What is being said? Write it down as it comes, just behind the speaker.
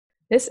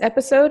This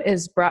episode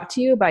is brought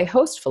to you by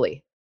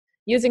Hostfully.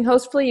 Using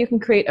Hostfully, you can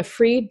create a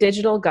free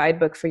digital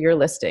guidebook for your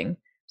listing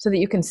so that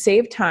you can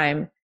save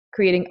time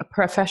creating a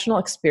professional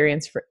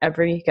experience for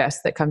every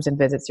guest that comes and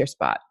visits your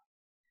spot.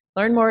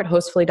 Learn more at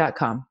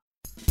hostfully.com.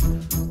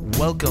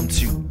 Welcome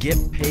to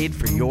Get Paid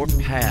for Your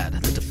Pad,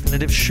 the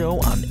definitive show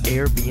on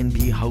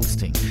Airbnb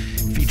hosting,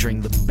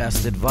 featuring the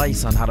best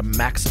advice on how to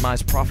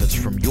maximize profits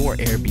from your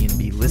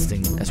Airbnb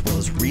listing, as well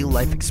as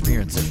real-life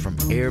experiences from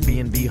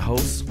Airbnb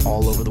hosts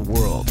all over the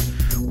world.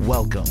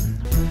 Welcome.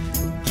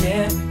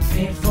 Get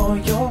paid for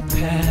your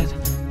pad.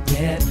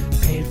 Get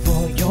paid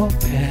for your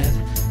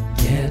pad.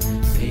 Get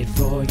paid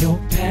for your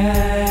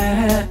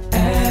pad.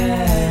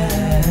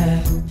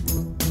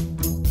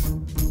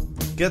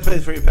 Get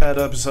Paid for Your Pad,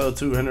 episode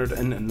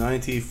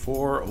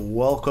 294.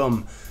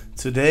 Welcome.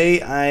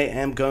 Today I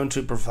am going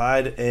to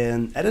provide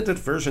an edited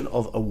version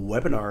of a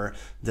webinar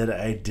that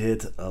I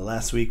did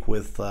last week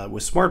with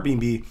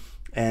SmartBnB,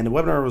 and the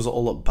webinar was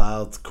all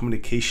about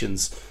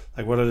communications,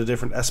 like what are the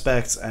different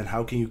aspects and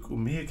how can you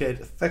communicate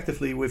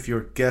effectively with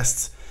your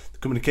guests, the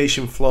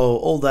communication flow,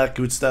 all that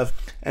good stuff.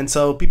 And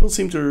so people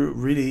seem to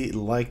really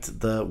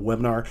liked the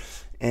webinar,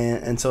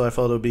 and so I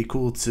thought it would be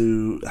cool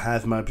to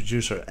have my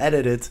producer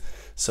edit it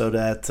so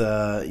that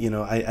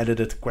I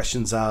edited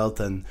questions out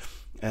and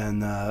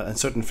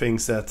certain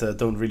things that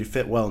don't really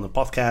fit well in the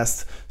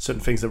podcast,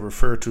 certain things that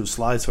refer to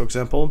slides, for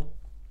example.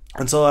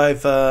 And so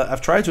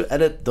I've tried to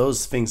edit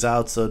those things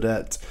out so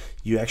that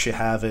you actually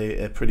have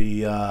a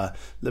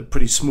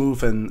pretty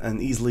smooth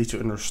and easily to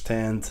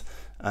understand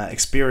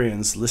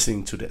experience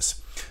listening to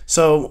this.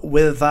 So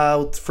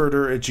without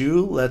further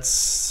ado, let's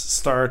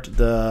start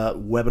the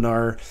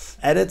webinar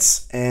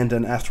edits, and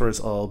then afterwards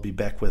I'll be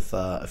back with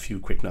a few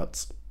quick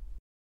notes.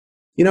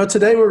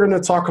 Today we're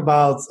going to talk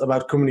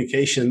about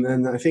communication,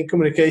 and I think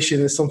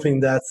communication is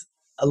something that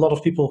a lot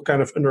of people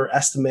kind of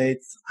underestimate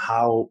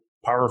how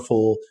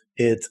powerful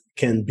it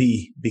can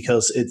be,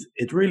 because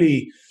it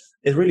really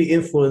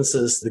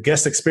influences the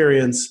guest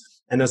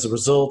experience, and as a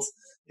result,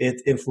 it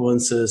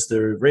influences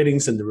the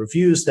ratings and the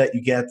reviews that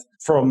you get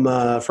from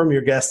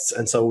your guests.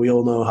 And so we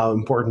all know how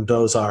important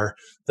those are.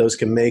 Those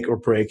can make or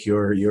break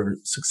your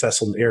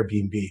success on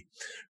Airbnb,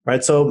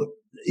 right? So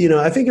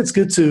I think it's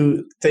good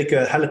to take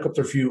a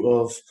helicopter view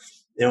of,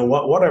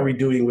 what are we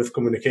doing with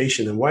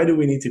communication and why do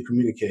we need to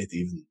communicate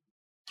even,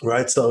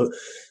 right? So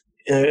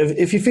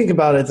if you think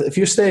about it, if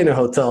you stay in a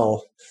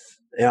hotel,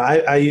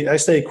 I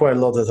stay quite a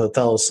lot at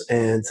hotels,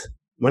 and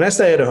when I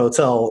stay at a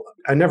hotel,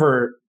 I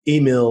never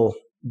email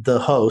the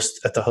host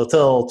at the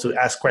hotel to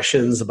ask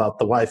questions about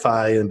the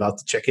Wi-Fi and about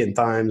the check-in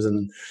times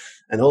and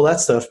all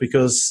that stuff,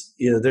 because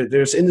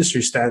there's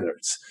industry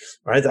standards,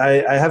 right?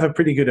 I have a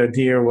pretty good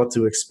idea what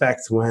to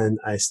expect when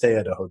I stay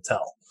at a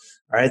hotel,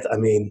 right? I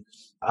mean,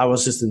 I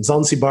was just in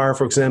Zanzibar,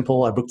 for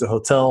example. I booked a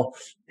hotel,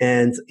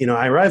 and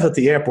I arrive at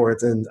the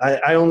airport, and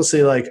I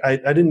honestly I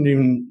didn't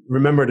even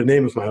remember the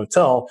name of my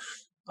hotel.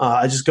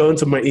 I just go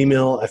into my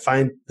email, I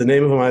find the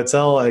name of my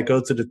hotel, I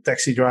go to the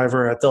taxi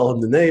driver, I tell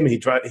him the name, he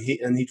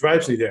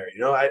drives me there.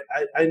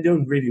 I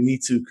don't really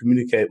need to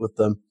communicate with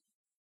them.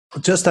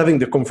 Just having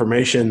the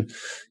confirmation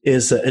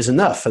is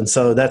enough, and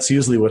so that's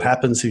usually what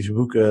happens if you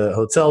book a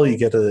hotel. You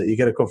get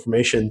a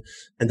confirmation,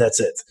 and that's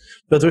it.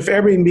 But with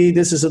Airbnb,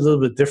 this is a little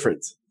bit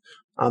different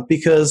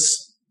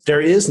because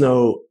there is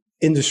no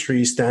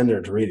industry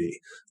standard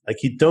really.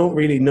 Like, you don't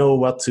really know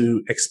what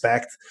to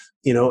expect.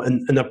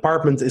 An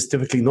apartment is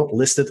typically not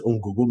listed on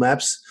Google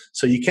Maps,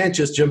 so you can't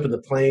just jump in the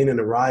plane and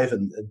arrive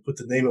and put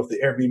the name of the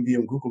Airbnb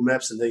on Google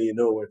Maps and then you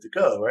know where to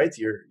go, right?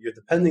 You're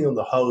depending on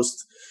the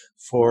host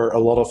for a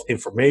lot of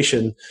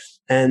information,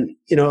 and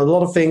a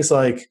lot of things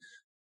like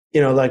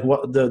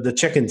what the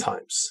check-in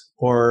times,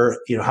 or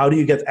how do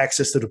you get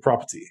access to the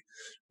property,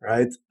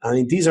 right? I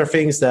mean, these are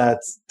things that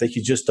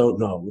you just don't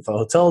know. With a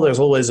hotel, there's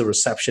always a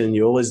reception.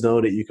 You always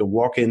know that you can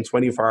walk in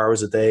 24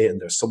 hours a day and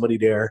there's somebody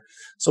there,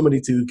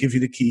 somebody to give you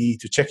the key,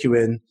 to check you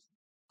in.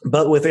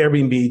 But with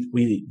Airbnb,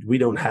 we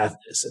don't have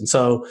this. And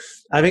so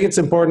I think it's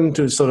important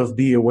to sort of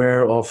be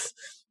aware of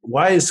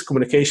why is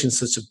communication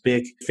such a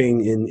big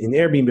thing in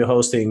Airbnb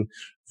hosting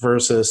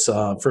versus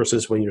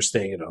when you're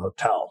staying in a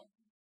hotel.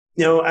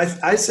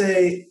 I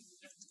say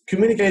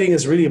communicating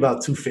is really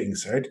about two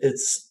things, right?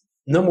 It's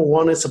number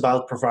one, it's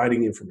about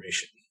providing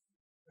information,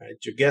 right?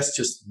 Your guests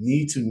just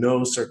need to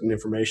know certain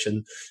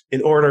information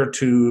in order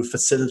to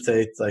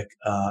facilitate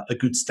a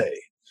good stay,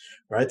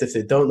 right? If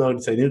they don't know,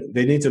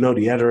 they need to know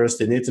the address,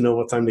 they need to know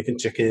what time they can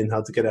check in,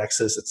 how to get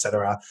access,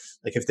 etc.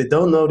 Like, if they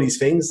don't know these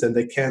things, then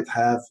they can't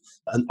have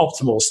an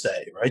optimal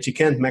stay, right? You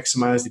can't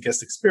maximize the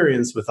guest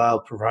experience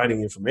without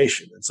providing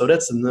information. And so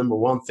that's the number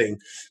one thing.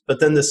 But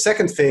then the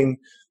second thing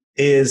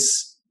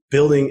is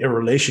building a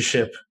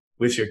relationship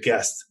with your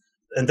guest.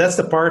 And that's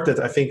the part that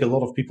I think a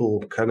lot of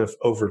people kind of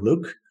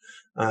overlook.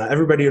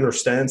 Everybody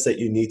understands that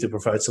you need to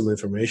provide some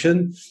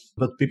information,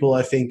 but people,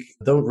 I think,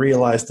 don't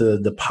realize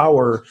the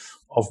power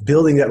of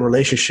building that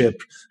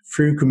relationship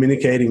through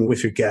communicating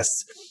with your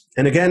guests.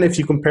 And again, if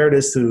you compare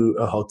this to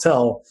a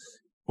hotel,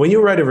 when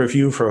you write a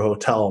review for a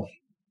hotel,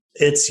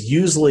 It's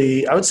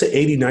usually, I would say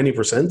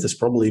 80-90% is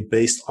probably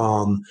based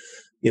on,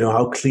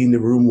 how clean the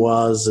room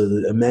was,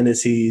 the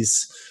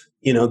amenities,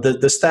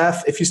 the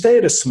staff. If you stay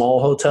at a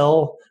small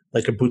hotel,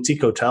 like a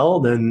boutique hotel,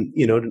 then,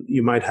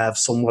 you might have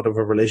somewhat of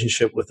a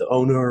relationship with the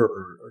owner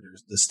or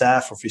the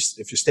staff, or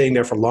if you're staying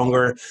there for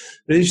longer.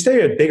 But if you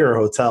stay at bigger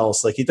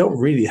hotels, like, you don't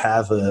really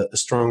have a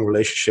strong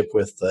relationship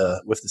with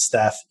the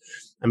staff.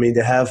 I mean,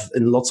 they have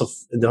in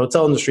the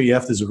hotel industry, you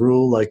have this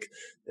rule, like,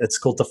 it's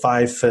called the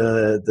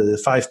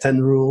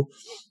 5-10 rule.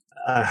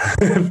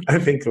 I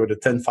think, or the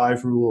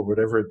 10-5 rule, or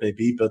whatever it may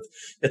be. But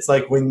it's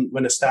like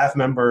when a staff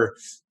member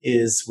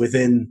is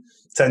within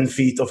 10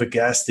 feet of a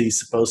guest, he's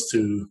supposed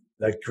to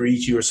like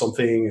greet you or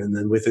something. And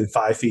then within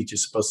 5 feet, you're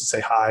supposed to say,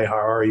 hi, how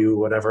are you,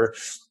 whatever.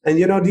 And,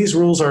 these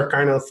rules are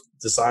kind of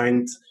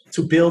designed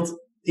to build,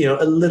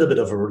 a little bit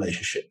of a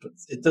relationship.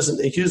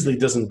 It usually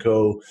doesn't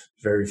go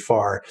very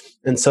far.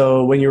 And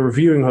so when you're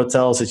reviewing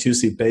hotels, it's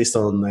usually based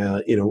on,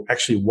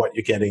 actually what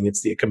you're getting.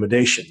 It's the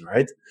accommodation,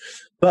 right?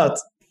 But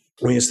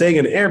when you're staying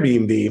in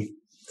Airbnb,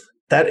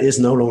 that is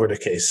no longer the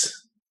case.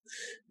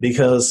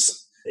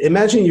 Because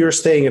imagine you're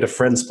staying at a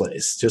friend's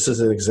place, just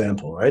as an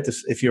example, right?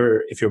 If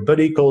your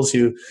buddy calls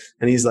you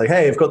and he's like,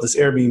 hey, I've got this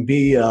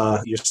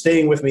Airbnb, you're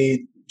staying with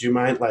me, do you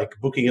mind like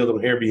booking it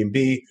on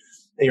Airbnb?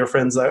 And your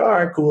friend's like, all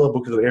right, cool, I'll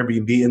book it on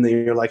Airbnb. And then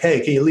you're like,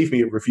 hey, can you leave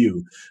me a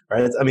review,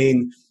 right? I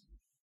mean,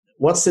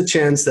 what's the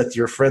chance that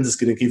your friend is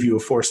going to give you a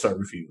 4-star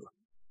review,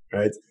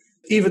 right?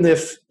 Even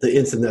if the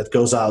internet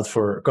goes out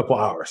for a couple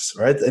hours,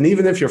 right? And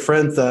even if your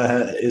friend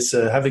is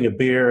having a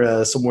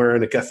beer somewhere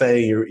in a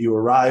cafe, you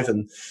arrive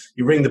and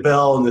you ring the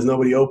bell and there's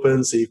nobody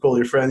open, so you call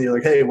your friend, you're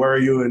like, hey, where are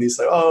you? And he's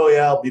like, oh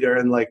yeah, I'll be there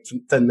in like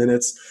 10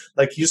 minutes.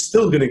 Like, you're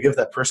still going to give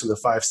that person a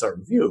 5-star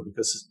review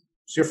because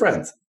it's your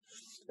friend.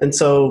 And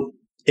so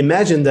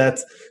imagine that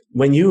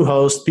when you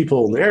host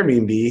people on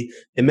Airbnb,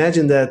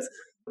 imagine that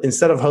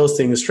instead of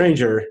hosting a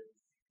stranger,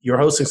 you're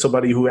hosting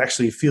somebody who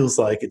actually feels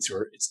like it's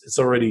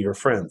already your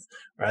friend,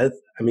 right?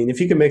 I mean,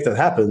 if you can make that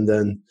happen,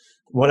 then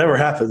whatever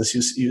happens,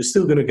 you're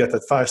still going to get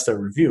that 5-star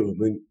review.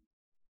 I mean,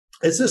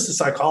 it's just the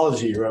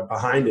psychology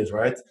behind it,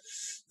 right?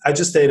 I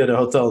just stayed at a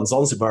hotel in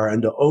Zanzibar,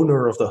 and the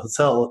owner of the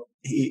hotel,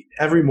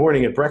 every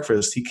morning at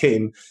breakfast, he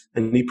came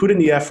and he put in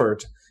the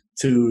effort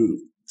to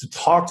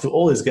talk to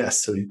all his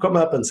guests. So he'd come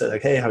up and say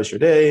like, hey, how's your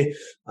day?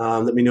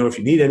 Let me know if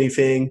you need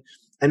anything.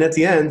 And at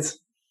the end,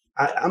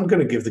 I'm going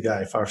to give the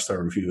guy a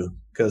 5-star review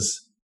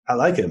because I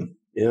like him,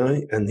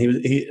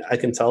 and I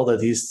can tell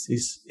that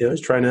he's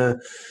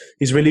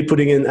really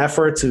putting in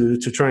effort to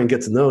try and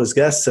get to know his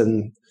guests,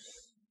 and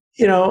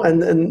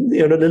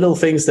the little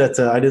things that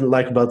I didn't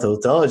like about the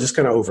hotel, I just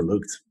kind of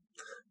overlooked.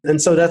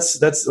 And so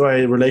that's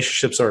why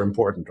relationships are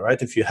important, right?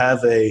 If you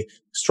have a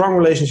strong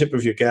relationship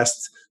with your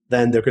guests,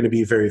 then they're going to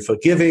be very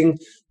forgiving.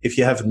 If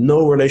you have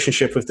no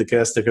relationship with the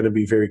guest, they're going to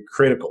be very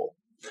critical.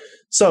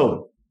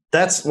 So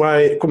that's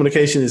why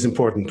communication is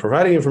important.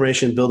 Providing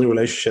information, building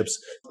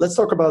relationships. Let's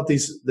talk about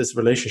this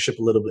relationship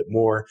a little bit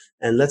more,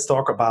 and let's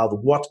talk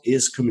about what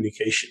is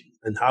communication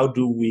and how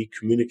do we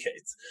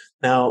communicate.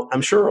 Now,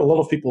 I'm sure a lot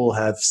of people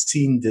have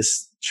seen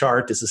this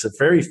chart. This is a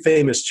very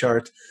famous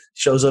chart. It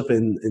shows up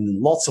in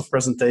lots of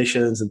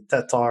presentations and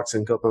TED Talks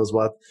and God knows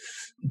what.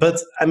 But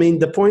I mean,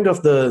 the point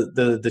of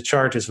the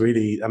chart is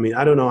really, I mean,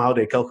 I don't know how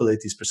they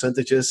calculate these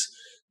percentages.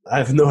 I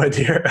have no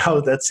idea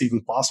how that's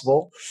even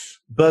possible.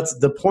 But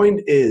the point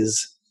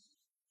is,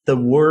 the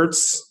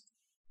words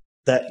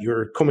that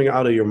you're coming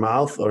out of your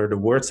mouth or the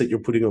words that you're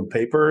putting on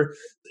paper,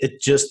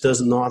 it just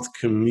does not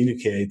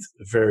communicate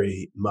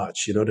very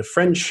much. The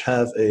French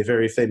have a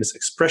very famous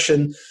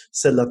expression,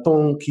 c'est la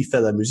tongue qui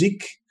fait la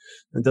musique.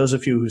 And those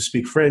of you who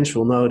speak French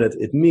will know that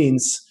it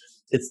means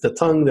it's the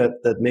tongue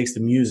that makes the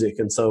music.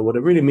 And so what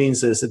it really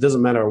means is it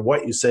doesn't matter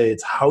what you say,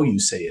 it's how you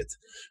say it,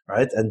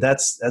 right? And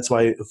that's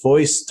why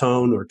voice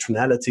tone or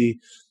tonality,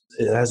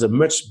 it has a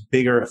much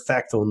bigger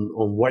effect on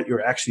what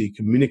you're actually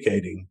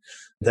communicating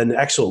than the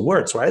actual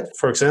words, right?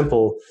 For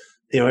example,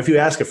 if you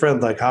ask a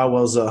friend, like, how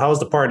was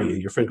the party?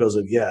 Your friend goes,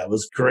 like, yeah, it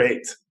was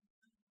great.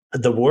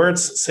 The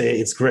words say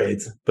it's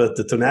great, but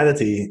the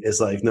tonality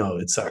is like, no,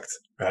 it sucked,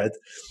 right?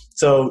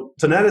 So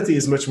tonality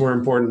is much more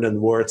important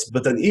than words,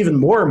 but then even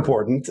more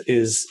important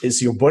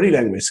is your body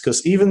language,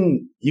 because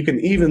you can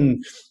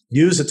even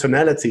use a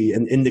tonality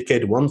and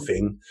indicate one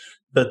thing,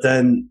 but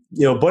then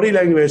body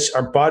language,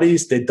 our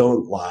bodies, they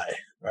don't lie,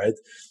 right?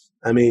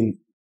 I mean,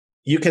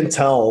 you can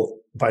tell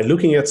by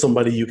looking at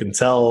somebody, you can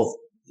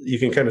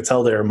kind of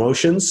tell their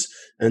emotions,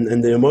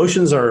 and the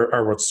emotions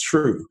are what's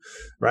true,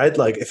 right?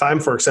 Like if I'm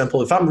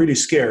really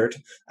scared,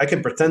 I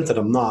can pretend that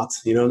I'm not.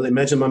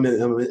 Imagine I'm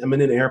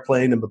in an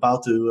airplane, I'm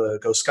about to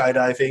go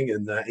skydiving,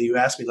 and you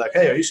ask me like,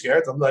 hey, are you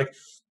scared? I'm like,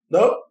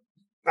 no,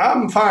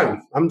 I'm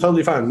fine. I'm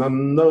totally fine.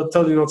 I'm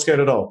totally not scared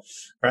at all,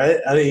 right?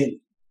 I mean,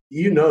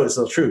 it's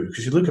not true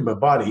because you look at my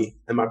body,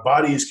 and my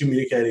body is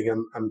communicating.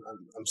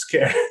 I'm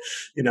scared.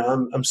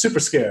 I'm super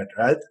scared,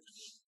 right?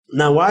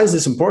 Now, why is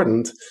this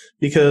important?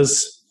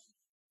 Because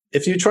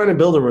if you're trying to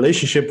build a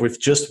relationship with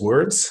just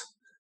words,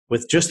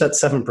 with just that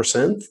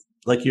 7%,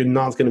 like, you're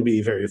not going to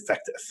be very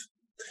effective.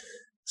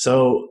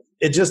 So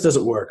it just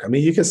doesn't work. I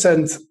mean, you can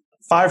send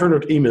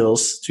 500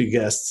 emails to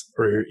guests,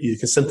 or you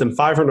can send them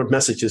 500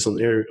 messages on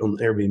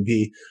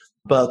Airbnb,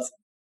 but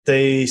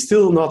they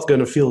still not going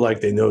to feel like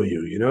they know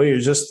you. You know, you're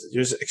just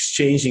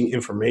exchanging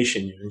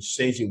information, you're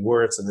exchanging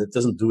words, and it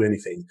doesn't do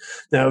anything.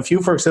 Now, if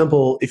you, for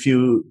example, if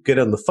you get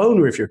on the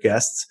phone with your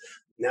guests,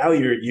 now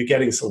you're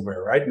getting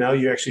somewhere, right? Now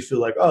you actually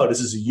feel like, oh, this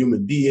is a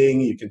human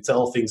being. You can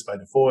tell things by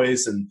the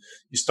voice, and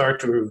you start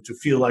to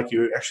feel like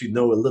you actually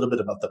know a little bit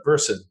about the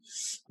person.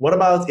 What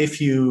about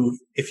if you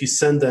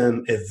send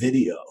them a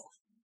video,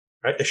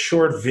 right? A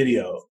short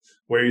video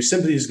where you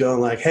simply just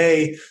going like,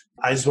 hey,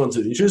 I just want to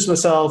introduce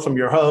myself. I'm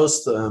your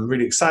host. I'm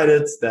really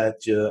excited that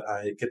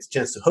I get the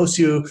chance to host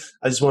you.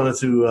 I just wanted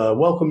to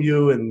welcome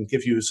you and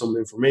give you some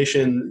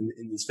information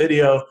in this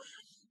video.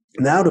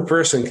 Now the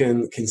person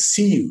can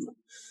see you,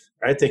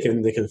 right? They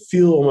can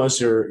feel almost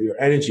your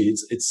energy.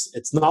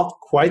 It's not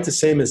quite the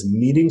same as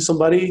meeting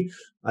somebody.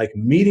 Like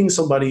meeting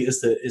somebody is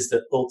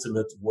the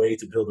ultimate way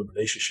to build a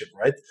relationship,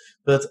 right?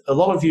 But a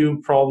lot of you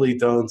probably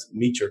don't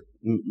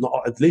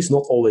at least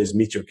not always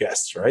meet your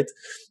guests, right?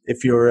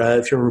 If you're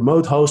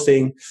remote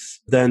hosting,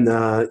 then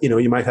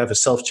you might have a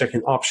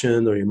self-check-in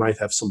option, or you might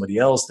have somebody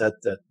else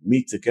that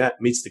meets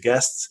the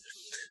guests.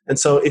 And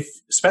so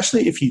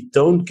especially if you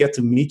don't get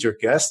to meet your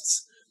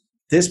guests,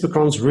 this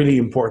becomes really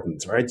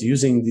important, right?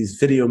 Using these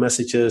video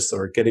messages,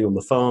 or getting on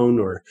the phone,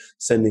 or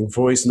sending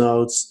voice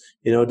notes.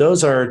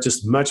 Those are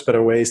just much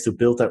better ways to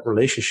build that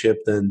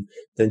relationship than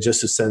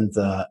just to send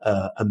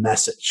a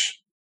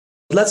message.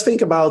 Let's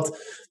think about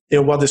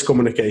what is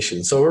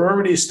communication. So we're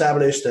already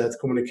established that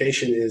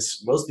communication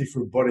is mostly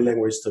through body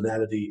language,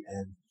 tonality,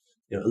 and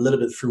a little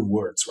bit through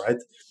words, right?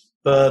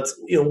 But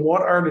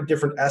what are the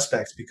different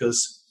aspects?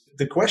 Because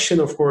the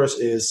question, of course,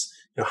 is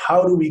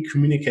how do we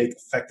communicate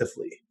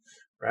effectively,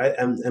 right?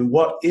 And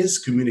what is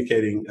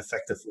communicating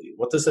effectively?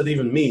 What does that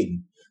even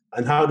mean?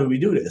 And how do we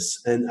do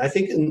this? And I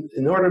think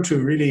in order to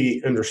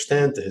really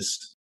understand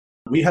this,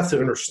 we have to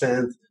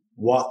understand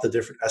what the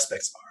different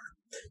aspects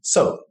are.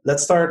 So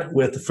let's start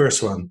with the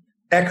first one,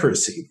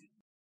 accuracy.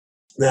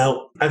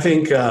 Now, I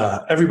think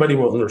everybody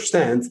will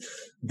understand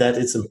that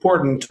it's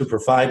important to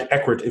provide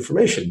accurate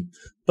information,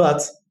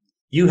 but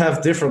you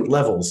have different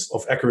levels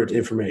of accurate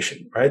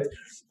information, right?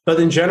 But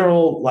in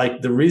general,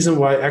 like the reason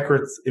why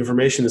accurate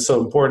information is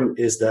so important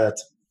is that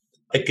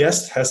a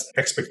guest has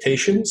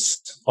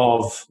expectations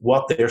of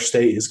what their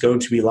stay is going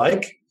to be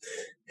like,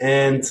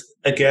 and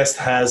a guest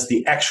has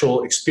the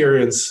actual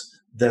experience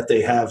that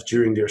they have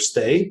during their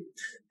stay.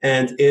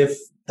 And if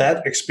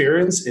that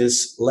experience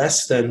is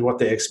less than what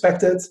they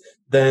expected,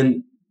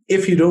 then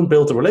if you don't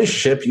build a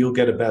relationship, you'll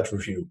get a bad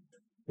review.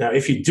 Now,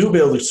 if you do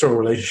build a strong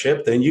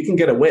relationship, then you can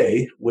get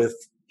away with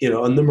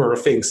a number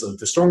of things. So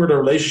the stronger the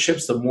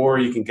relationships, the more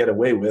you can get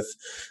away with.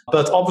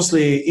 But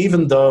obviously,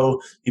 even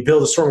though you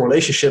build a strong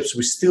relationships,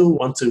 we still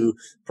want to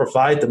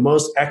provide the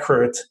most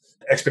accurate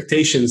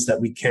expectations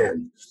that we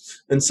can.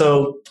 And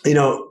so,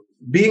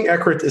 being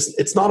accurate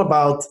it's not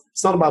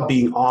about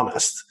being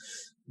honest,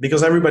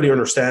 because everybody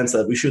understands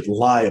that we should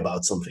lie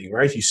about something,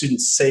 right? You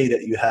shouldn't say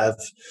that you have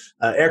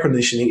air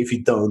conditioning if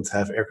you don't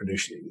have air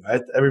conditioning,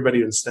 right? Everybody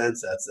understands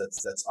that.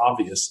 That's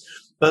obvious.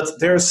 But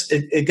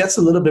it gets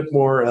a little bit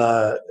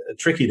more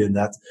tricky than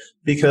that,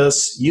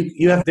 because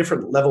you have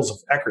different levels of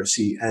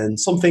accuracy, and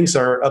some things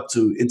are up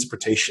to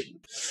interpretation.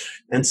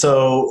 And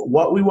so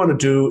what we want to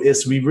do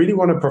is we really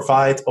want to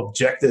provide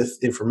objective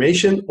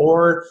information,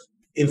 or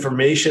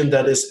information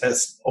that is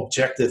as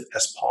objective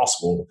as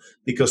possible,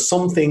 because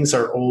some things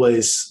are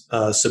always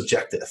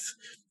subjective,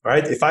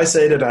 right? If I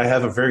say that I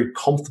have a very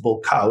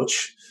comfortable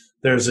couch,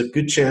 there's a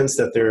good chance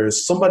that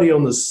there's somebody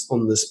on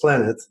this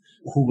planet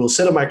who will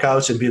sit on my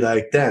couch and be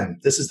like, damn,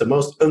 this is the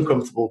most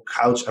uncomfortable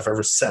couch I've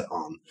ever sat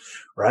on,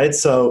 right?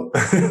 So,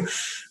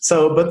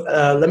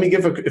 but let me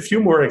give a few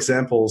more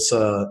examples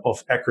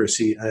of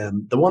accuracy.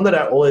 The one that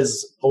I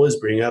always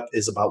bring up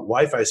is about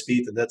Wi-Fi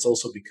speed, and that's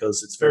also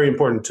because it's very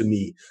important to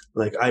me.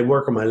 Like, I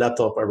work on my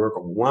laptop, I work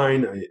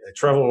online, I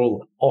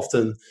travel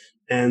often,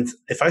 and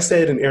if I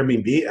stay at an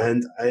Airbnb,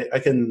 and I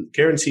can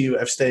guarantee you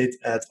I've stayed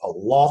at a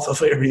lot of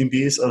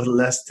Airbnbs over the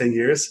last 10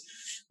 years,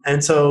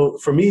 and so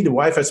for me, the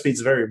Wi-Fi speed is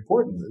very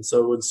important. And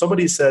so when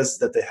somebody says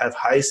that they have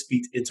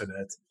high-speed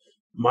internet,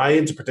 my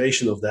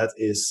interpretation of that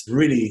is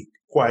really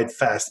quite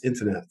fast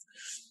internet.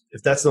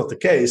 If that's not the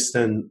case,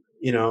 then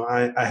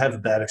I have a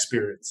bad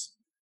experience.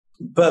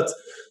 But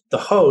the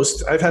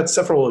host, I've had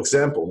several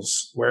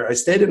examples where I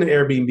stayed in an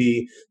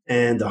Airbnb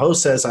and the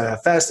host says I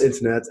have fast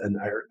internet, and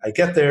I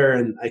get there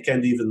and I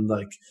can't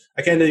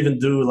even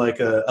do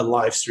like a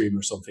live stream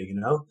or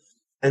something,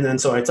 And then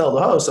so I tell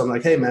the host, I'm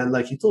like, hey man,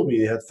 like you told me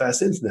you had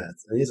fast internet.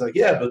 And he's like,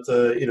 yeah, but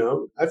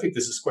I think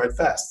this is quite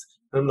fast.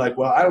 And I'm like,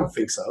 well, I don't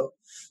think so.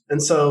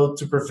 And so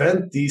to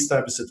prevent these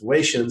type of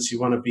situations, you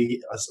want to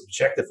be as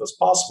objective as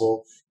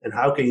possible. And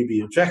how can you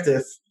be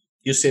objective?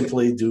 You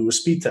simply do a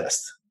speed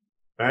test,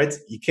 right?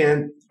 You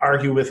can't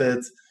argue with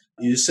it.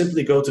 You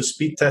simply go to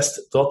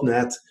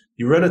speedtest.net,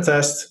 you run a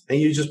test, and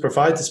you just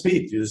provide the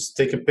speed. You just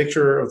take a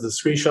picture of the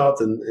screenshot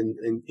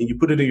and you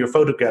put it in your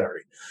photo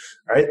gallery,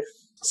 right?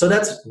 So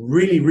that's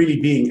really, really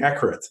being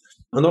accurate.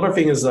 Another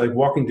thing is like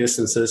walking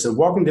distances, and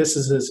walking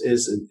distances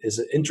is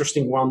an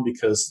interesting one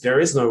because there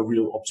is no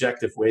real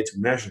objective way to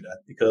measure that,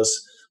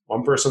 because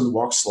one person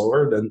walks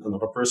slower than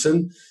another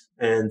person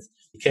and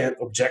you can't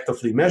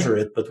objectively measure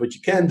it. But what you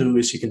can do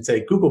is you can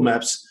take Google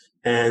Maps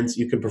and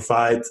you can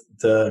provide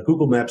the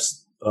Google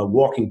Maps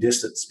walking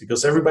distance,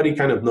 because everybody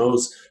kind of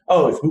knows,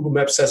 oh, if Google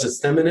Maps says it's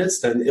 10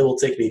 minutes, then it will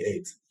take me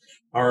 8.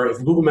 Or if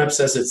Google Maps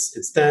says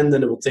it's 10,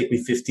 then it will take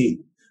me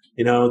 15.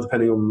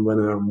 Depending on when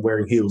I'm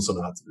wearing heels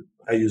or not.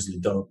 I usually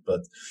don't,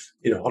 but,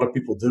 other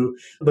people do.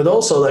 But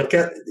also, like,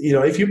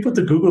 if you put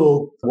the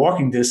Google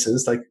walking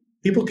distance, like,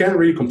 people can't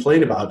really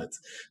complain about it,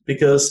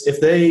 because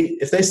if they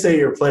stay at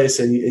your place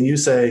and you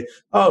say,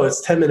 oh,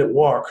 it's 10-minute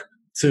walk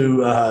to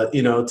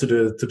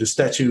the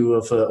Statue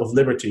of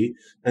Liberty,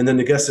 and then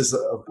the guest is,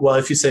 well,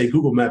 if you say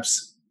Google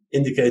Maps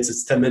indicates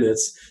it's 10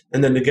 minutes,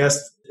 and then the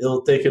guest,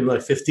 it'll take him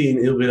like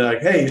 15, he'll be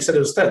like, hey, you said it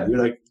was 10.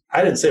 You're like,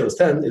 I didn't say it was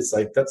 10. It's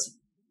like,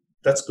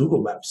 that's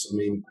Google Maps. I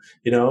mean,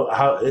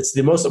 how it's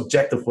the most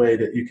objective way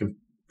that you can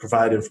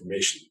provide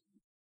information.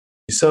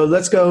 So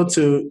let's go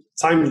to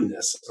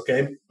timeliness.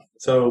 Okay.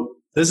 So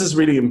this is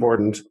really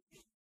important.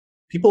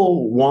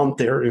 People want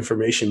their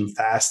information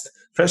fast,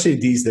 especially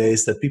these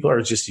days that people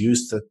are just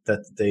used to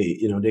that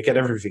they get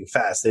everything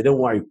fast. They don't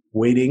like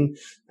waiting,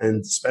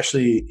 and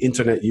especially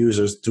internet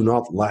users do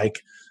not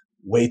like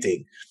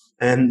waiting.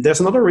 And there's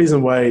another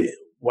reason why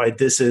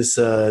this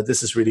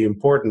is really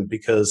important,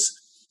 because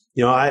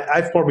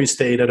I've probably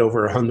stayed at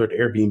over 100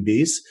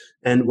 Airbnbs,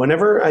 and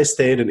whenever I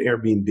stay at an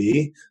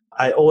Airbnb,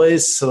 I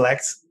always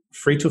select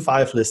 3 to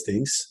 5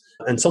 listings,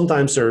 and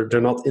sometimes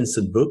they're not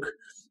instant book.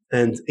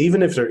 And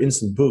even if they're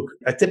instant book,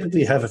 I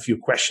typically have a few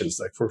questions.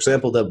 Like, for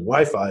example, that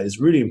Wi-Fi is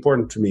really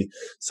important to me.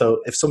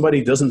 So if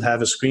somebody doesn't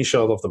have a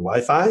screenshot of the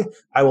Wi-Fi,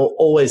 I will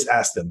always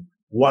ask them,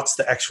 what's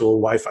the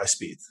actual Wi-Fi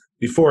speed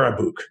before I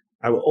book?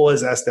 I will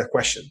always ask that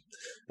question.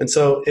 And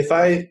so if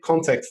I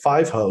contact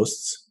 5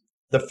 hosts,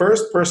 the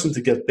first person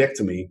to get back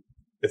to me,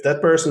 if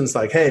that person's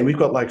like, hey, we've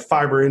got like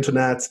fiber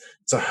internet,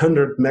 it's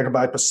 100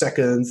 megabyte per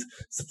second,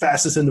 it's the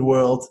fastest in the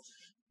world,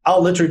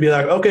 I'll literally be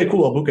like, okay,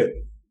 cool, I'll book it,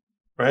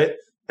 right?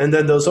 And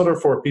then those other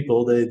 4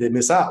 people, they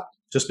miss out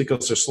just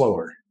because they're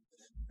slower.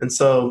 And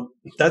so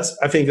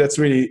I think that's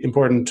really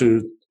important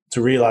to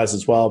realize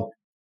as well.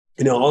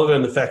 Other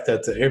than the fact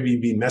that the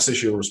Airbnb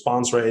messes your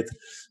response rate,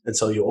 and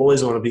so you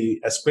always want to be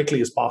as quickly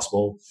as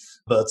possible,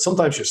 but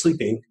sometimes you're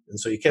sleeping, and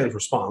so you can't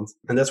respond.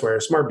 And that's where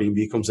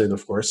SmartBnB comes in,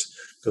 of course,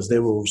 because they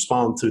will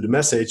respond to the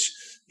message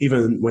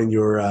even when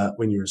you're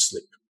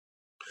asleep.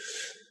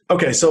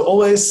 Okay, so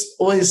always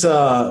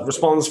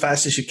respond as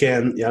fast as you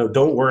can.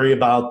 Don't worry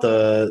about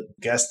the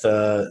guest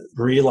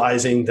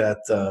realizing that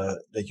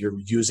you're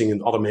using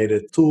an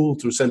automated tool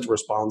to send a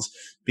response,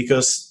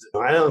 because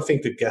I don't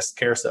think the guest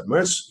cares that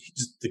much.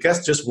 The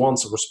guest just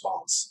wants a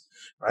response,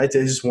 right?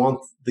 They just want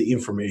the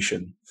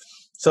information.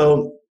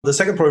 So the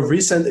second point,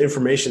 resend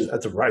information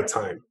at the right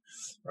time,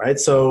 right?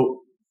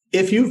 So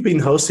if you've been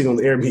hosting on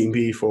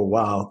Airbnb for a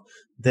while,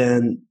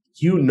 then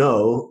you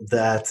know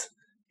that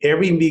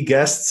Airbnb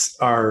guests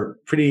are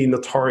pretty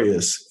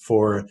notorious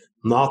for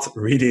not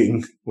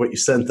reading what you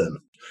sent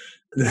them.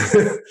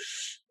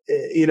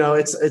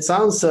 It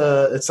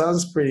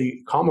sounds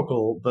pretty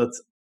comical, but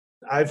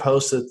I've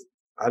hosted,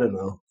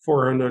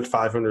 400,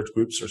 500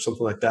 groups or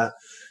something like that.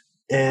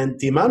 And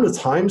the amount of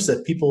times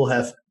that people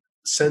have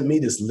sent me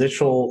this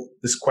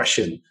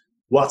question,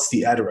 what's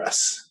the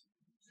address?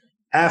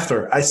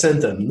 After I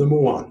sent them, number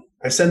 1,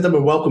 I sent them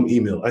a welcome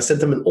email. I sent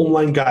them an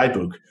online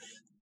guidebook.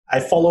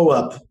 I follow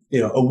up,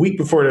 a week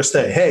before their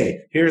stay.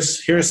 Hey,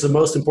 here's the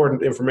most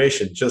important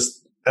information,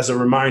 just as a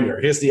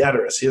reminder. Here's the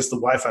address. Here's the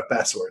Wi-Fi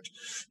password.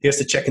 Here's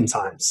the check-in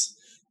times.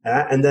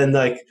 And then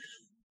like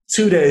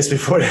 2 days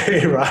before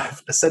they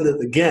arrive, I send it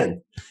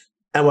again.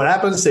 And what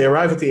happens? They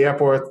arrive at the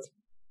airport.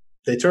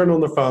 They turn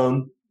on their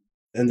phone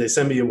and they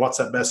send me a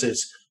WhatsApp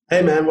message.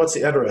 Hey man, what's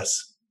the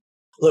address?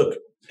 Look,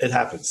 it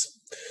happens.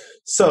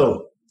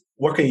 So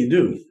what can you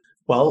do?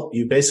 Well,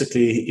 you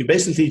basically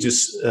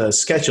just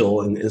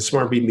schedule, and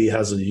SmartBnB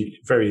has a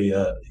very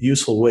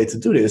useful way to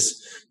do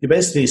this. You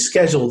basically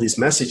schedule these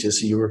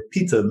messages, you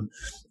repeat them,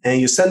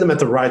 and you send them at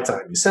the right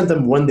time. You send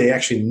them when they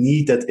actually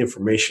need that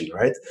information,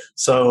 right?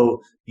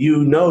 So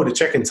you know the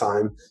check-in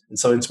time, and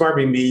so in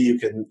SmartBnB you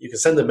can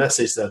send a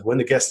message that when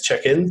the guests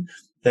check in,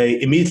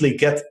 they immediately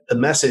get a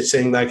message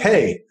saying like,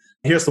 hey,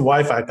 here's the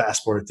Wi-Fi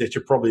passport that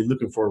you're probably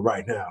looking for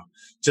right now,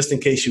 just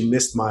in case you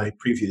missed my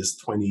previous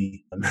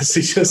 20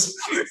 messages.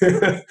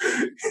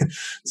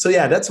 So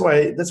yeah, that's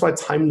why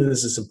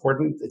timeliness is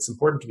important. It's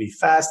important to be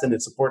fast, and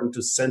it's important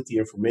to send the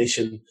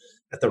information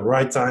at the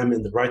right time.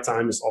 And the right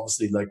time is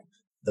obviously like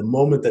the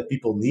moment that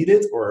people need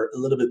it, or a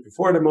little bit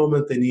before the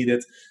moment they need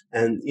it.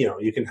 And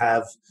you can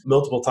have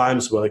multiple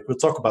times where, like, we'll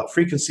talk about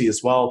frequency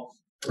as well.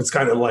 It's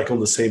kind of like on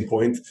the same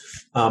point,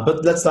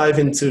 but let's dive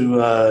into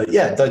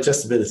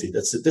digestibility.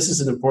 This is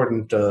an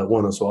important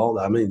one as well.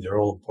 I mean, they're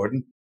all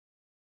important.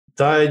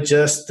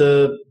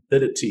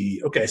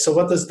 Digestibility. Okay, so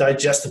what does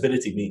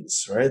digestibility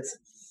means, right?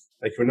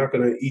 Like we're not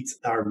going to eat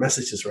our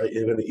messages, right?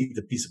 You're going to eat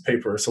a piece of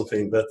paper or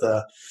something. But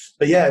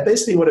yeah,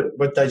 basically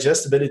what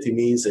digestibility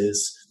means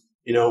is,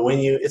 when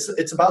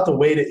it's about the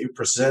way that you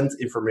present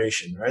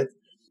information, right?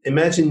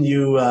 Imagine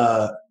you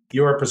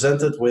are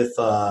presented with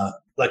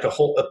like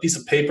a piece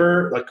of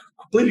paper, like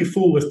completely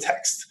full with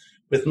text,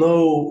 with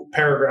no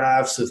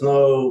paragraphs, with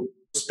no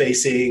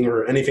spacing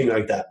or anything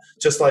like that.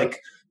 Just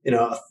like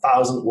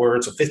 1,000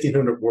 words or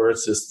 1,500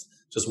 words,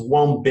 just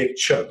one big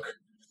chunk.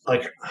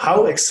 Like,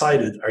 how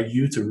excited are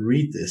you to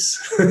read this?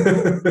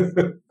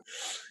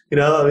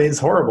 It's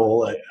horrible.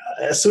 Like,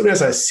 as soon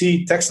as I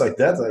see text like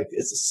that, like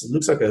it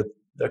looks like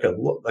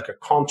a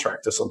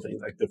contract or something.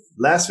 Like the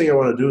last thing I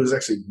want to do is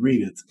actually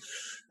read it.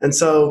 And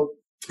so,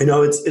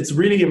 it's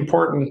really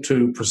important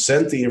to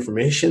present the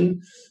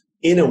information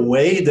in a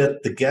way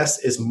that the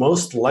guest is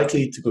most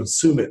likely to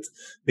consume it,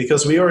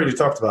 because we already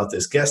talked about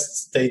this.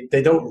 Guests,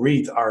 they don't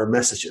read our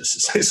messages,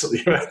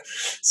 essentially, right?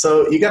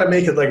 So you got to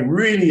make it like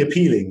really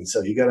appealing.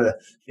 So you got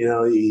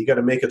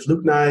to make it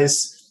look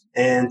nice,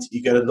 and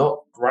you got to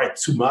not write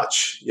too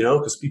much,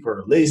 because people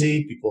are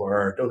lazy,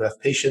 don't have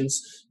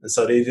patience, and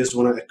so they just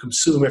want to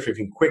consume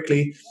everything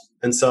quickly.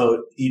 And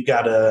so you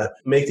got to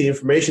make the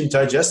information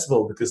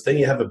digestible, because then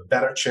you have a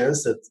better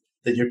chance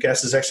that your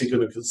guest is actually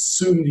going to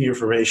consume the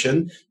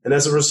information. And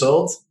as a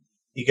result,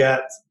 you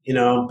get,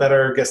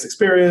 better guest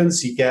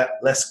experience, you get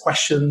less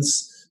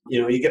questions,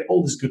 you get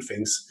all these good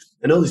things.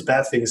 And all these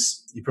bad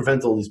things, you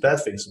prevent all these bad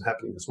things from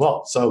happening as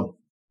well. So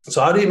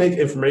how do you make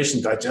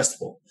information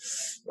digestible?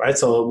 Right?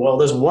 So, well,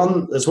 there's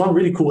one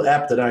really cool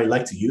app that I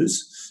like to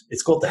use.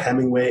 It's called the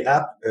Hemingway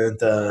app. And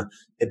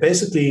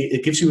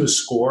it gives you a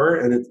score,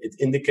 and it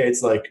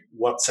indicates like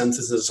what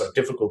sentences are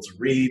difficult to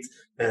read.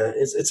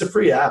 It's a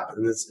free app,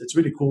 and it's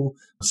really cool.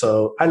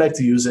 So I like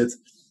to use it.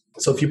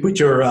 So if you put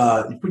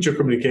your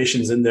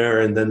communications in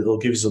there, and then it'll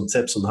give you some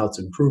tips on how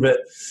to improve it,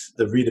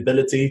 the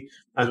readability.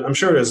 I'm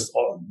sure there's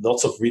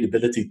lots of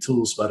readability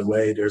tools. By the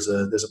way, there's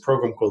a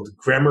program called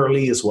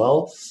Grammarly as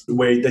well,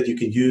 that you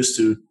can use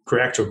to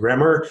correct your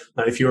grammar.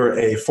 If you're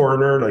a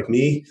foreigner like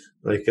me,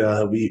 like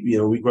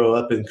we grow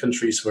up in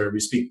countries where we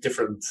speak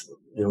different,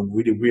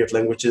 really weird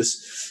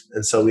languages,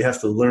 and so we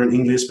have to learn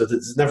English, but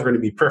it's never going to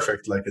be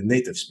perfect like a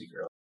native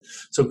speaker.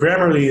 So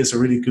Grammarly is a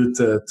really good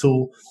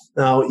tool.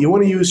 Now, you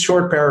want to use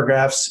short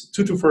paragraphs,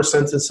 2 to 4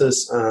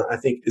 sentences, I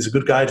think is a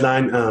good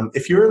guideline.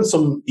 If you're in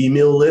some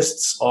email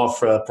lists of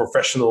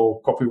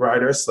professional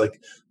copywriters,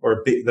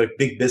 or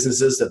big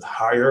businesses that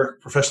hire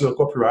professional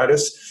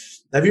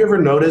copywriters, have you ever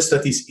noticed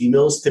that these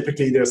emails,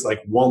 typically there's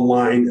like one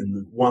line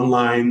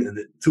and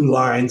 2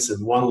 lines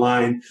and 1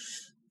 line?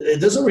 It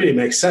doesn't really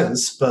make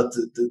sense, but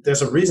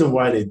there's a reason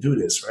why they do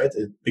this, right?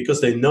 Because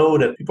they know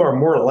that people are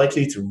more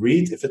likely to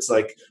read if it's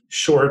like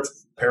short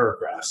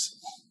paragraphs.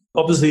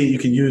 Obviously, you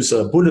can use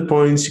bullet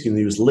points, you can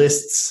use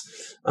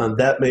lists.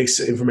 That makes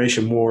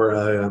information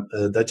more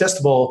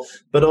digestible.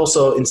 But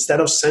also,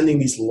 instead of sending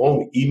these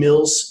long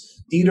emails,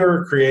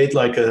 either create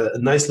like a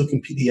nice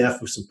looking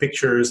PDF with some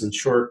pictures and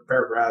short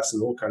paragraphs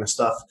and all kind of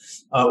stuff.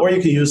 Or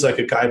you can use like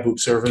a guidebook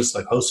service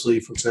like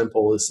Hostfully, for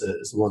example, is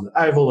the one that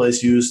I've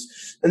always used.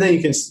 And then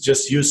you can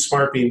just use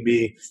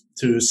SmartBnB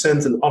to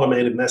send an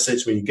automated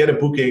message. When you get a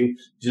booking,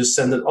 you just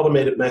send an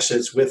automated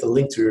message with a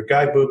link to your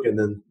guidebook, and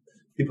then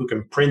people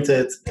can print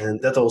it. And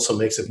that also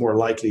makes it more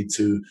likely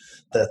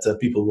that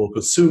people will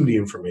consume the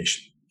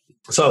information.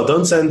 So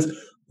don't send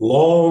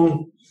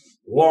long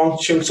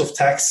chunks of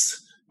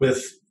text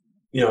with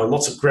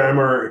lots of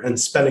grammar and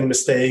spelling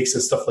mistakes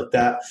and stuff like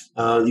that.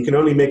 You can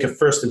only make a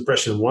first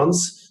impression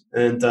once.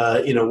 And,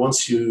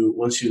 once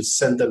you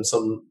send them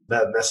some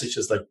bad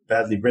messages, like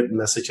badly written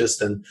messages,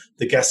 then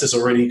the guest is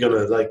already going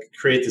to like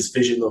create this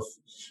vision of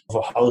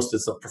a host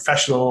that's not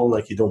professional.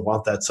 Like, you don't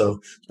want that. So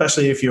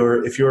especially if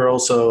you're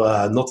also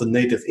not a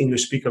native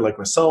English speaker like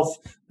myself,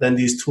 then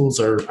these tools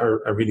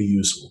are really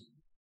useful.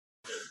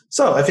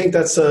 So I think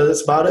that's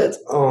about it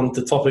on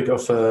the topic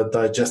of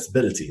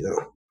digestibility.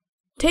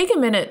 Take a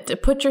minute to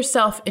put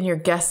yourself in your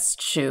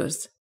guest's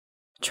shoes.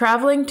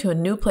 Traveling to a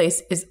new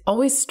place is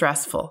always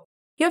stressful.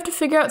 You have to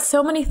figure out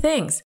so many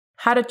things.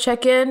 How to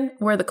check in,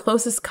 where the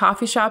closest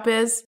coffee shop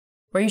is,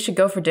 where you should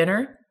go for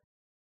dinner.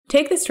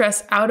 Take the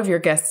stress out of your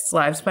guests'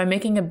 lives by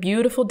making a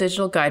beautiful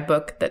digital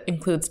guidebook that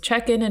includes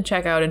check-in and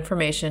check-out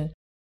information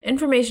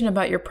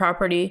about your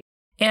property,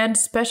 and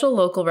special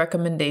local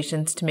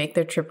recommendations to make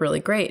their trip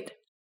really great.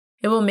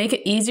 It will make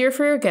it easier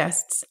for your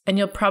guests, and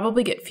you'll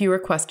probably get fewer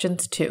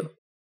questions too.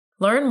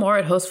 Learn more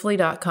at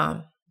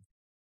hostfully.com.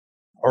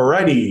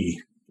 Alrighty.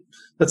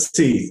 Let's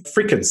see.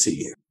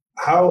 Frequency.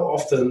 How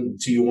often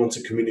do you want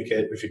to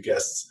communicate with your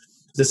guests?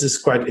 This is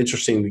quite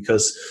interesting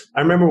because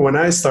I remember when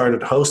I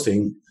started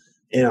hosting,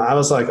 I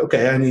was like,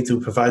 okay, I need to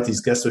provide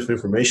these guests with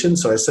information.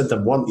 So I sent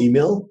them 1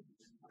 email,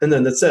 and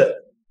then that's it.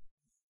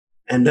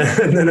 And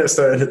then I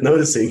started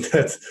noticing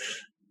that,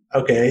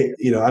 okay,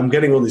 I'm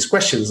getting all these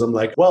questions. I'm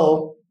like,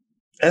 well,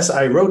 as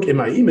I wrote in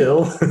my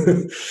email,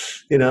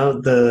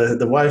 the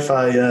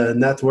Wi-Fi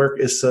network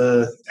is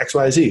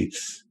XYZ.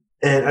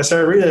 And I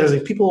started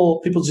realizing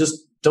people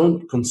just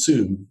don't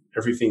consume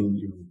everything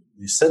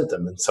you send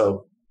them. And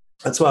so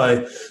That's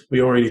why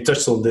we already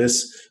touched on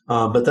this,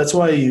 but that's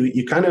why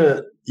you kind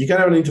of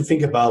need to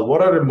think about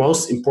what are the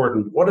most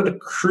important, what are the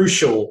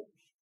crucial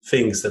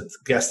things that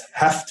guests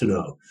have to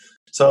know.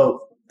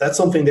 So that's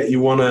something that you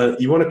want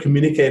to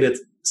communicate it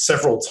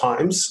several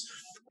times.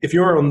 If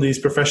you're on these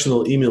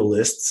professional email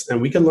lists,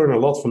 and we can learn a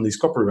lot from these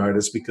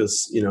copywriters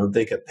because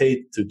they get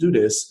paid to do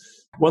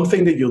this. One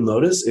thing that you'll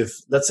notice, if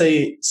let's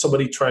say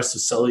somebody tries to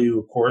sell you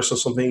a course or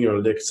something,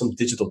 or like some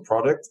digital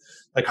product,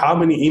 like how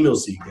many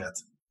emails do you get?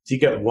 Do you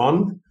get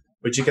one,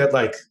 or do you get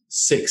like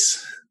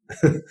 6?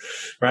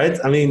 Right?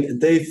 I mean,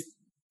 they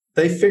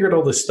figured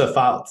all this stuff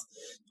out.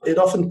 It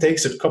often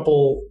takes a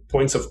couple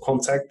points of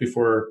contact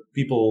before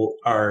people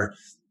are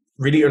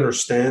really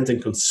understand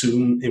and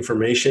consume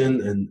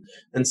information.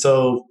 And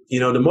so,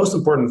 the most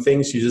important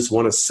things you just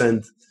want to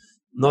send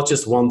not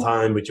just one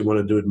time, but you want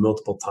to do it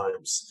multiple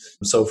times.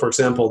 So for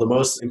example, the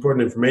most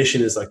important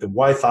information is like the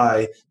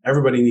Wi-Fi.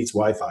 Everybody needs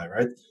Wi-Fi,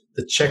 right?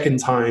 The check-in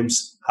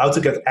times, how to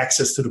get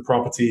access to the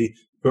property,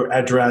 your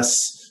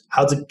address,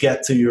 how to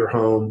get to your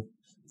home,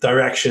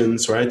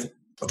 directions, right?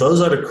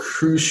 Those are the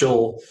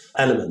crucial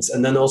elements.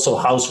 And then also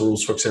house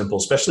rules, for example,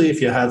 especially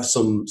if you have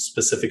some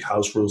specific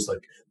house rules,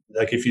 like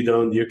if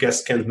your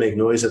guest can't make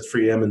noise at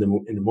 3 a.m. in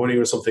the morning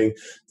or something,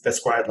 that's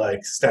quite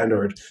like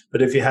standard.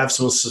 But if you have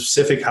some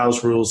specific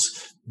house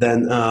rules,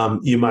 then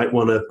you might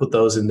want to put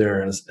those in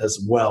there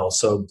as well.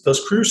 So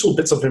those crucial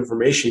bits of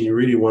information, you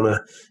really want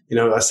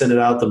to, I send it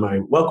out to my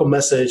welcome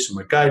message, to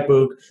my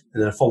guidebook,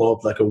 and then I follow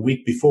up like a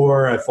week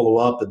before. I follow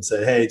up and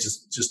say, hey,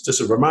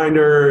 just a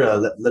reminder,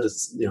 let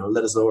us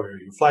know where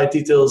your flight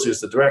details,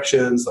 here's the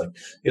directions, like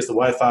here's the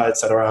Wi-Fi,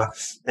 etc.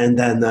 And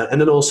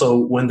then also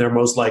when they're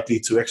most likely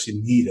to actually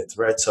need it,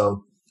 right?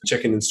 So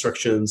check-in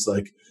instructions,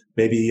 like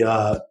maybe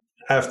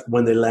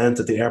when they land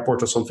at the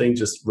airport or something,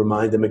 just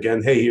remind them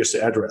again, hey, here's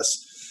the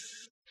address.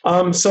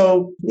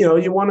 So,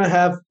 you want to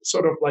have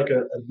sort of like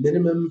a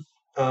minimum,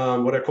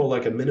 what I call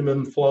like a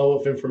minimum flow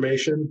of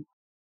information.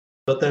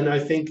 But then I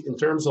think in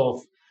terms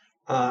of,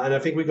 and I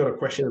think we got a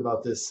question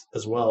about this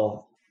as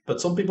well, but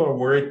some people are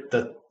worried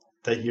that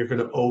you're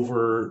going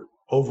to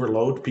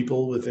overload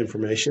people with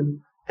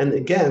information. And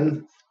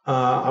again,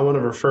 I want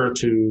to refer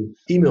to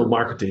email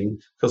marketing,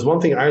 because one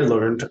thing I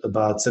learned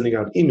about sending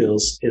out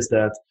emails is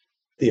that,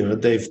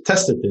 they've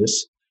tested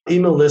this.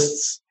 Email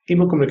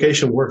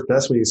communication works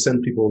best when you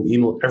send people an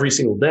email every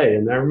single day.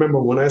 And I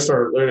remember when I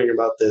started learning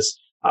about this,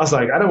 I was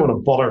like, I don't want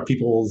to bother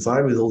people all the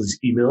time with all these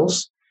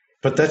emails.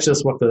 But that's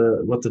just what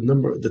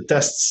the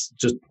tests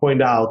just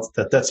point out,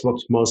 that's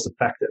what's most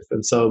effective.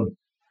 And so,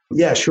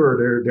 yeah, sure,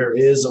 there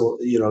is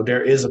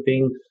a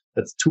thing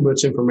that's too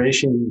much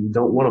information. You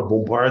don't want to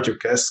bombard your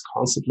guests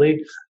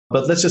constantly.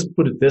 But let's just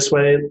put it this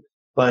way,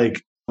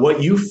 like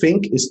what you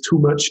think is too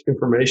much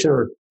information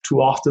or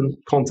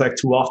contact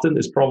too often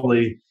is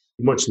probably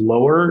much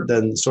lower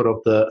than sort of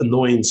the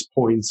annoyance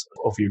points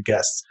of your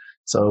guests.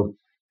 So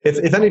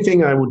if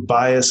anything, I would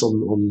bias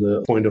on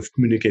the point of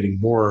communicating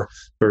more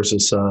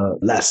versus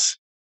less.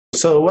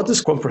 So what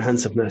is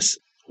comprehensiveness?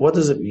 What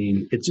does it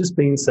mean? It just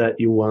means that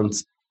you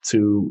want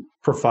to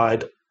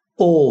provide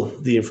all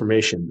the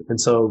information. And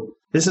so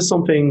this is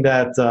something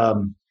that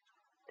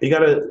you got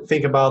to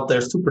think about.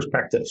 There's two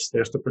perspectives.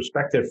 There's the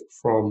perspective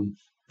from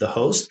the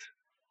host,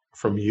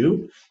 from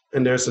you,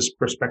 and there's this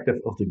perspective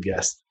of the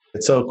guest.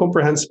 And so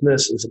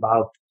comprehensiveness is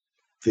about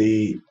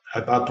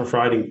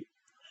providing,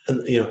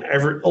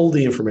 all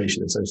the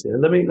information essentially.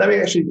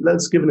 And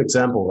let's give an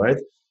example, right?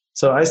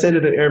 So I stayed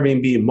at an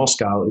Airbnb in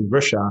Moscow, in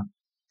Russia,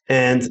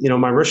 and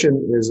my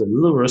Russian is a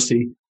little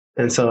rusty.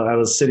 And so I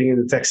was sitting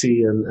in the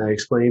taxi, and I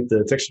explained to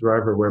the taxi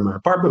driver where my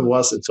apartment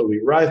was. And so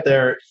we arrived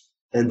there,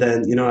 and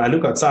then I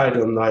look outside,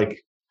 and I'm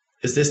like,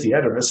 "Is this the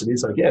address?" And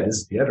he's like, "Yeah, this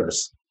is the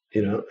address."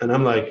 And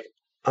I'm like,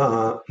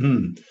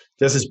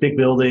 there's this big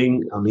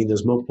building. I mean,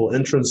 there's multiple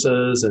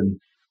entrances, and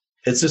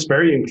it's just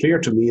very unclear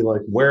to me,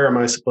 like, where am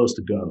I supposed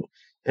to go?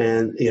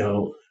 And,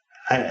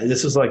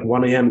 this is like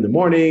 1 a.m. in the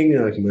morning,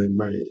 like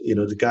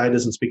the guy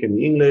doesn't speak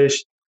any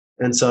English.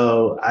 And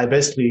so I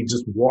basically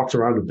just walked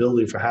around the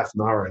building for half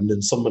an hour, and then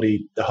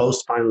the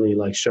host finally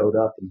like showed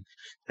up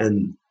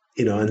and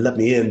let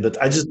me in,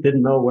 but I just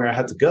didn't know where I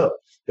had to go.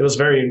 It was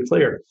very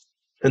unclear.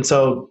 And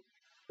so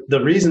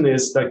the reason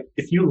is, like,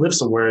 if you live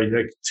somewhere,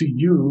 like, to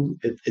you,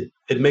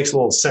 it makes a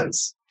lot of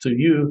sense. To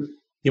you,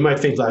 you might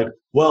think like,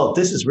 well,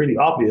 this is really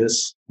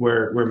obvious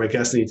where my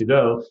guests need to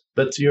go.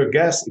 But to your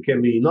guests, it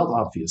can be not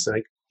obvious.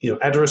 Like,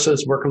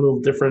 addresses work a little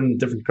different in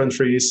different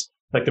countries.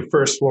 Like the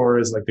first floor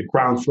is like the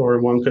ground floor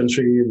in one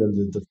country, and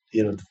then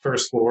the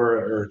first floor,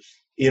 or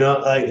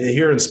like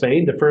here in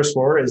Spain, the first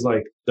floor is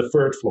like the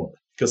third floor,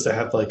 because they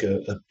have like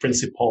a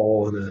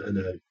principal and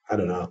a I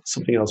don't know,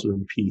 something else with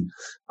a P.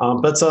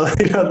 But so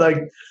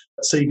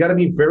so you got to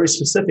be very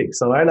specific.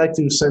 So I like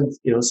to send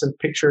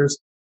pictures.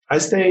 I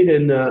stayed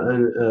in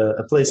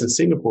a place in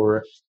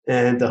Singapore,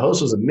 and the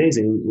host was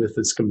amazing with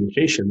his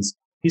communications.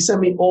 He sent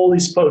me all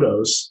these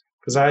photos,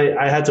 because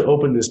I had to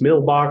open this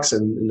mailbox,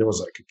 and there was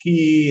like a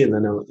key, and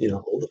then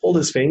all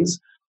these things.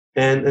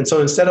 And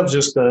so instead of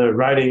just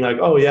writing like,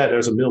 oh yeah,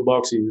 there's a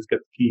mailbox, you just get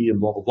the key and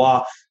blah, blah,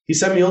 blah, he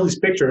sent me all these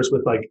pictures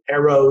with like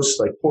arrows,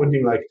 like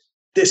pointing like,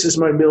 this is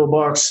my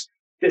mailbox,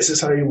 this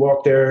is how you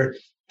walk there,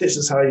 this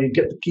is how you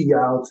get the key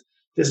out,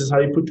 this is how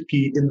you put the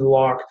key in the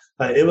lock.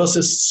 It was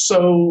just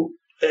so,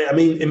 I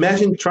mean,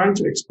 imagine trying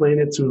to explain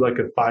it to like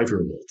a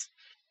 5-year-old,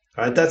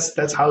 right?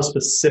 That's how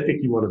specific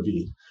you want to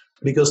be.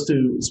 Because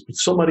to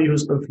somebody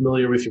who's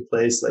unfamiliar with your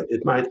place, like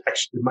it might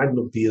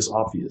not be as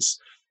obvious.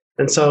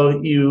 And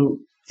so you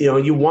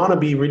want to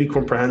be really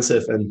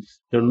comprehensive, and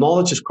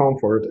knowledge is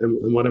comfort.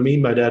 And what I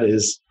mean by that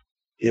is,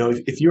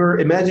 if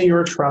imagine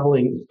you're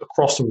traveling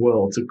across the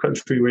world to a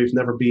country where you've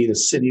never been, a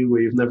city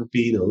where you've never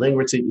been, a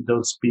language that you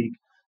don't speak,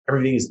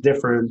 everything is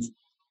different.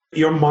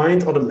 Your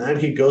mind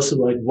automatically goes to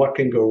like, what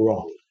can go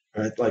wrong,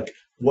 right? Like,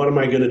 what am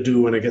I going to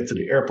do when I get to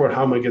the airport?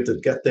 How am I going to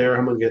get there?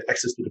 How am I going to get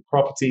access to the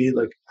property?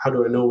 Like, how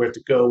do I know where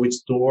to go? Which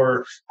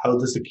door? How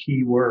does the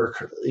key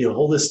work?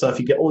 All this stuff.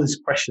 You get all these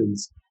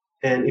questions.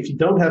 And if you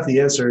don't have the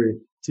answer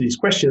to these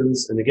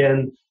questions, and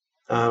again,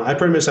 I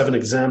pretty much have an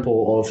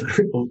example of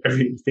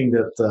everything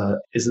that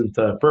isn't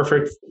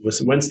perfect.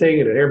 When staying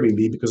at an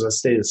Airbnb, because I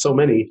stayed at so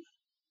many,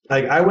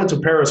 like I went to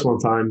Paris one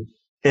time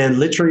and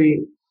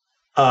literally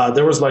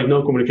there was like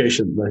no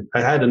communication. Like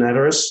I had an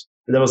address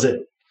and that was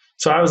it.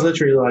 So I was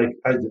literally like,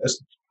 I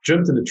just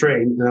jumped in the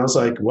train and I was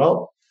like,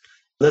 well,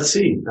 let's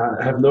see.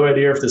 I have no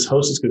idea if this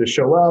host is going to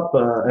show up.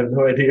 I have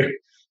no idea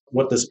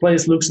what this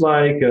place looks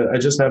like. I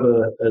just have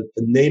a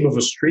name of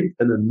a street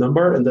and a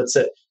number, and that's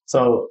it.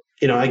 So,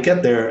 I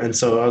get there. And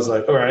so I was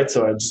like, all right.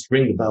 So I just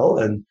ring the bell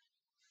and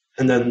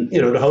then,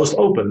 the host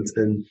opened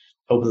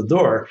the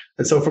door.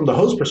 And so from the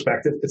host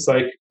perspective, it's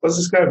like, what's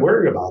this guy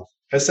worrying about?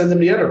 I sent him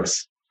the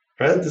address,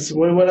 right?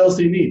 What else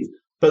do you need?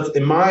 But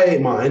in my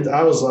mind,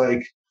 I was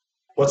like,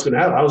 what's going to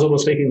happen? I was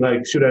almost thinking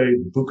like, should I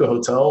book a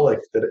hotel, like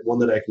one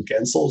that I can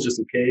cancel just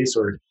in case?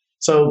 Or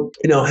so,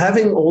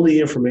 having all the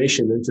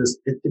information,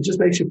 it just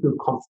makes you feel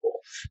comfortable.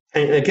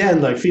 And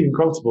again, like feeling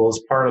comfortable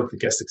is part of the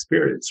guest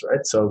experience,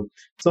 right? So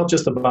it's not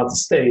just about the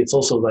stay. It's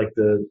also like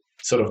the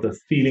sort of the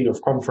feeling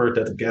of comfort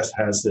that the guest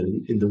has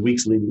in the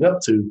weeks leading up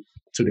to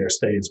their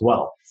stay as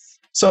well.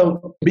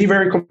 So be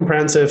very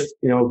comprehensive,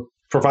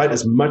 provide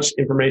as much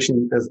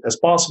information as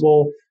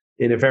possible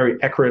in a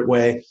very accurate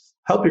way.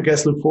 Help your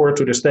guests look forward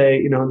to their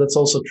stay. That's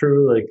also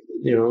true. Like,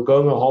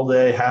 going on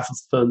holiday, half of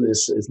the fun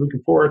is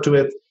looking forward to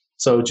it.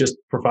 So just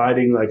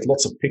providing like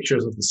lots of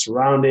pictures of the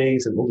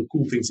surroundings and all the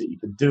cool things that you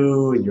can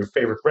do in your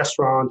favorite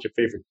restaurant, your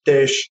favorite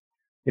dish,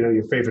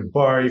 your favorite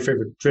bar, your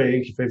favorite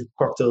drink, your favorite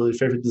cocktail, your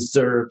favorite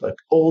dessert, like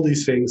all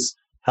these things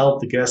help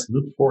the guests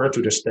look forward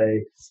to their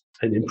stay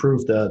and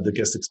improve the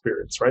guest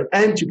experience, right?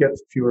 And you get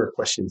fewer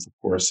questions, of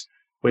course,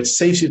 which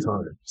saves you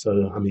time.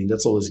 So,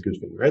 that's always a good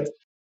thing, right?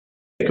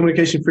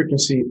 Communication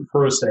frequency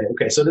for a stay.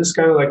 Okay, so this is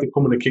kind of like the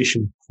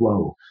communication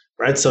flow,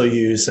 right? So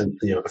you send,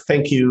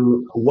 thank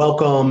you,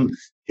 welcome,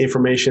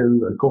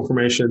 information,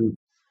 confirmation,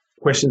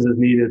 questions as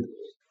needed.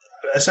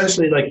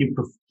 Essentially,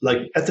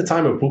 like at the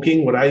time of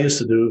booking, what I used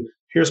to do,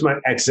 here's my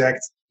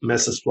exact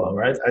message flow,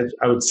 right?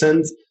 I would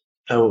send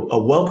a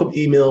welcome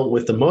email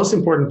with the most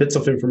important bits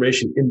of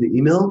information in the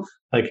email.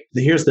 Like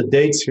here's the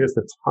dates, here's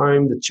the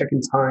time, the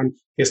check-in time,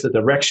 here's the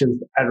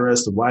directions, the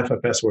address, the Wi-Fi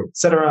password,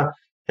 etc.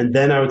 And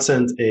then I would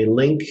send a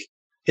link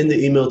in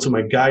the email to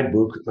my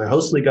guidebook, my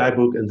Hostfully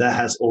guidebook, and that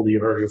has all the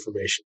other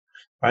information,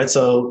 right?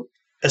 So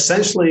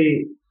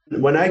essentially,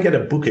 when I get a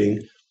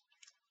booking,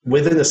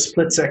 within a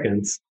split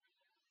second,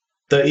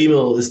 the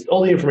email is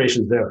all the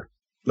information is there.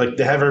 Like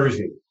they have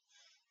everything,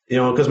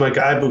 because my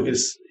guidebook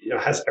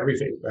has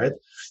everything, right?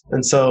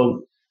 And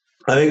so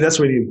I think that's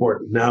really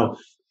important. Now,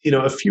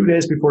 a few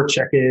days before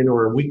check-in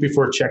or a week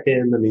before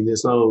check-in,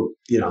 there's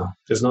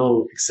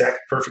no exact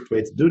perfect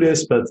way to do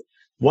this, but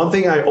one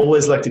thing I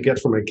always like to get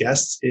from my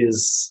guests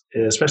is,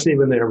 especially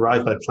when they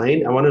arrive by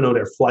plane, I want to know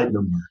their flight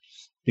number.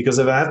 Because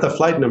if I have the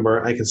flight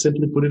number, I can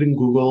simply put it in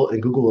Google,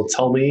 and Google will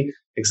tell me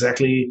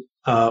exactly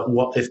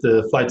what if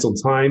the flight's on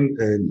time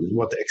and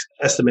what the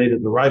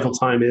estimated arrival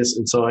time is.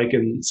 And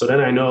so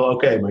then I know,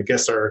 okay, my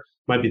guests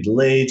might be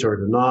delayed or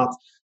they're not.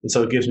 And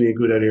so it gives me a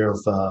good idea of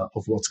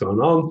what's going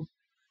on.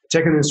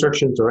 Check-in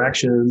instructions,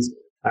 directions.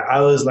 I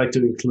always like to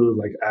include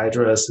like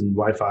address and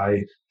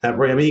Wi-Fi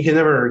network. You can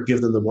never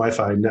give them the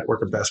Wi-Fi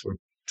network or password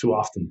too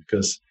often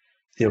because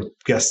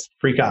guests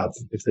freak out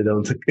if they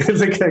don't if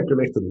they can't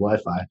connect to the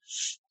Wi-Fi.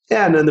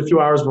 Yeah, and then a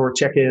few hours before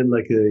check-in,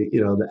 like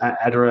the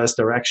address,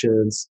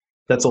 directions.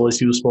 That's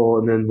always useful.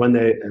 And then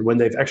when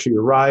they've actually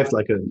arrived,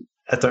 like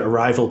at the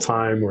arrival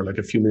time or like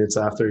a few minutes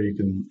after, you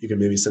can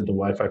maybe send the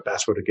Wi-Fi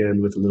password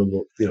again with a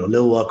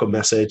little welcome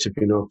message if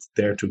you're not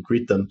there to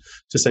greet them.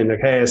 Just saying like,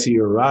 hey, I see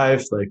you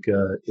arrived. Like,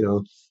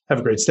 have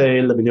a great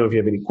stay. Let me know if you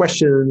have any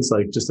questions.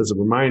 Like just as a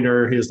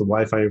reminder, here's the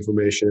Wi-Fi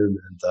information,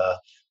 and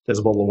there's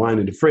a bottle of wine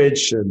in the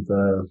fridge, and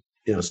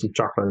some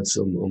chocolates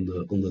on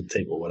the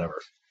table,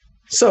 whatever.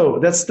 So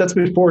that's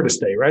before the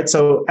stay, right?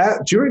 So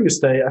during the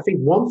stay, I think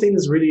one thing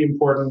is really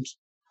important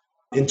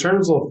in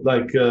terms of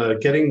like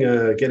getting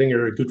a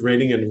good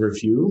rating and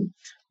review.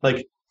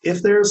 Like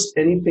if there's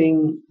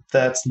anything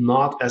that's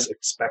not as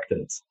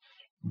expected,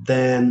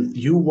 then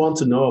you want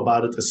to know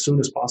about it as soon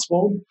as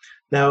possible.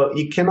 Now,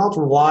 you cannot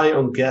rely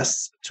on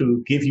guests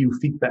to give you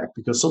feedback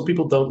because some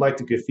people don't like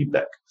to give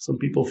feedback. Some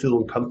people feel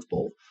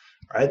uncomfortable,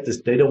 right?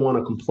 They don't want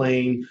to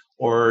complain,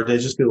 or they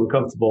just feel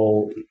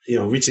uncomfortable,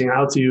 reaching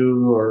out to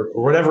you or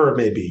whatever it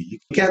may be.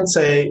 You can't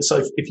say,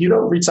 so if you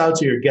don't reach out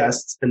to your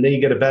guests and then you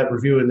get a bad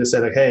review and they say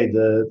like, hey,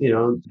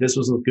 this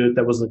wasn't good,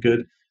 that wasn't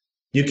good.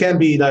 You can't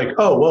be like,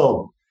 oh,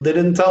 well, they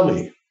didn't tell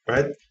me,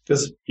 right?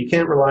 Because you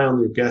can't rely on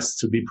your guests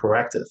to be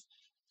proactive.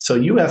 So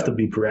you have to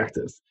be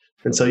proactive.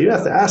 And so you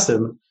have to ask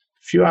them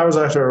a few hours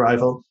after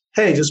arrival,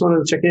 hey, just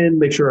wanted to check in,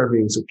 make sure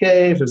everything's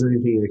okay. If there's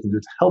anything I can do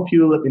to help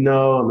you, let me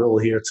know. I'm all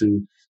here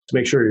to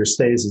make sure your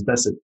stay is as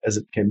best as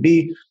it can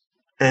be.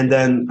 And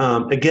then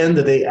again,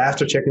 the day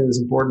after check-in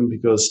is important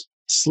because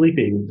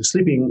sleeping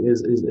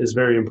is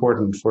very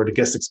important for the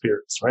guest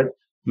experience, right?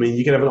 I mean,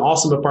 you can have an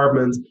awesome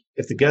apartment.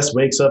 If the guest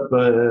wakes up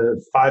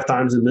 5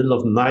 times in the middle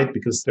of the night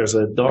because there's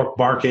a dog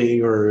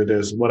barking or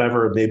there's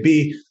whatever it may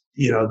be,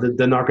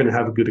 they're not going to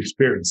have a good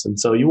experience. And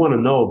so you want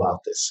to know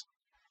about this.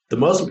 The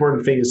most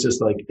important thing is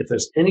just like, if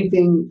there's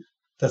anything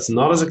that's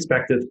not as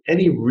expected,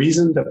 any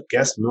reason that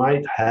guests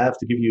might have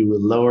to give you a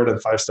lower than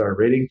 5-star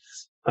rating,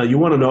 you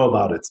want to know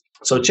about it.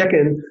 So check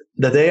in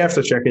the day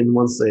after check-in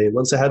once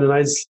they had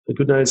a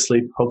good night's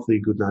sleep, hopefully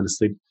a good night of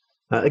sleep.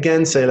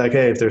 Again, say like,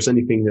 hey, if there's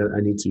anything that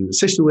I need to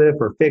assist you with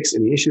or fix,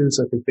 any issues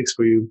I can fix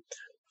for you.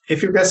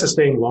 If your guest is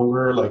staying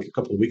longer, like a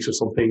couple of weeks or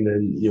something,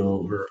 then,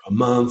 or a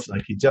month,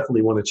 like you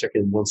definitely want to check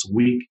in once a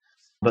week.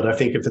 But I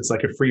think if it's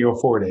like a 3 or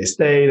 4 day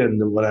stay, then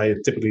what I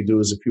typically do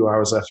is a few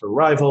hours after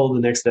arrival the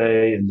next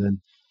day, and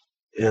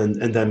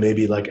then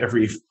maybe like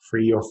every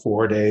 3 or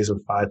 4 days or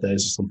 5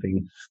 days or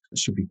something, it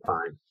should be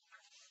fine.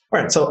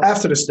 All right. So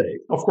after the stay,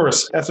 of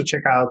course, after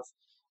checkout.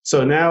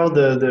 So now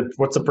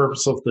what's the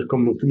purpose of the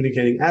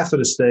communicating after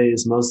the stay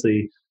is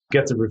mostly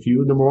get the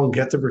review. Number 1,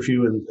 get the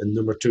review, and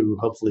number 2,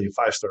 hopefully a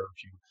 5-star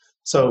review.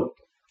 So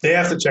day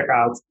after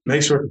checkout,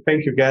 make sure to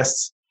thank your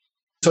guests.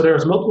 So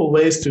there's multiple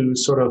ways to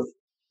sort of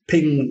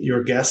ping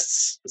your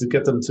guests to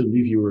get them to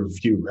leave you a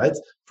review, right?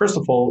 First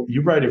of all,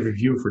 you write a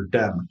review for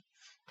them,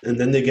 and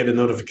then they get a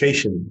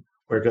notification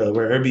where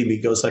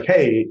Airbnb goes like,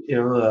 hey,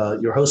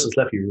 your host has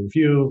left you a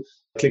review.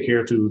 Click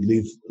here to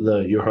leave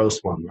your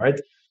host one, right?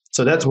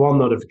 So that's one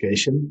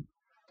notification.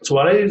 So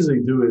what I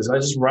usually do is I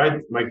just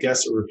write my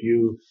guests a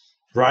review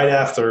right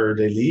after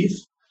they leave.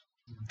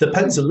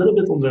 Depends a little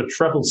bit on their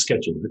travel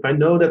schedule. If I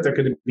know that they're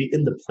going to be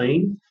in the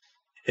plane,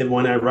 and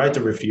when I write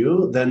the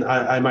review, then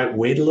I might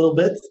wait a little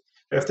bit.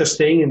 If they're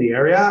staying in the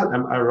area,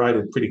 I write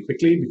it pretty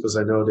quickly because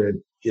I know that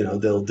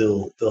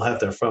they'll have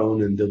their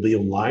phone and they'll be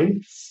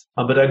online.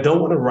 But I don't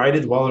want to write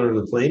it while they're on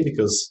the plane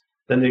because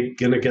then they're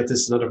gonna get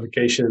this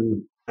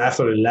notification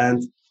after they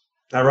land.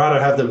 I'd rather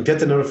have them get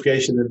the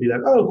notification and be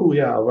like, oh, cool,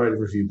 yeah, I'll write a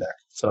review back.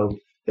 So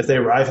if they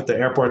arrive at the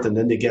airport and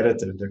then they get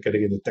it, and they're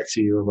getting in a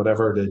taxi or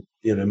whatever,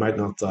 they might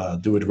not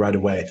do it right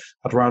away.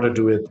 I'd rather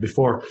do it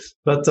before.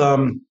 But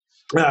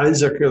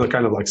these are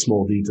kind of like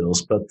small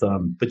details. But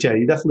yeah,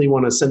 you definitely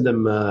want to send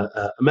them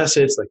a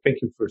message like,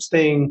 thank you for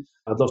staying.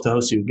 I'd love to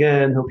host you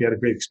again. Hope you had a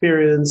great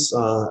experience.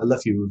 I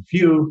left you a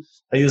review.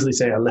 I usually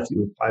say I left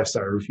you a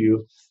 5-star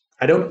review.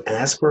 I don't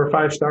ask for a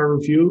 5-star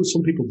review.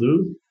 Some people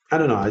do. I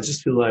don't know. I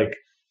just feel like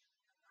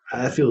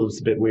it's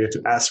a bit weird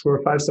to ask for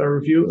a 5-star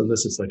review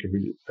unless it's like a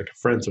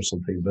friend or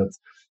something.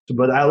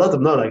 But I let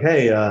them know like,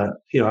 hey,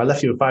 I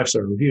left you a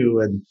 5-star review,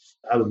 and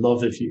I would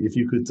love if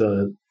you could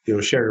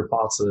share your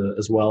thoughts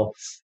as well.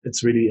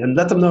 It's really, and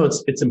let them know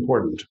it's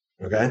important.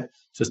 Okay,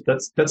 just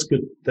that's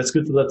good. That's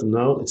good to let them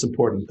know it's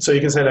important. So you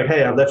can say like,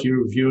 hey, I left you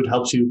a review. It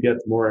helps you get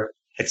more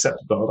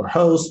accepted by other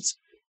hosts.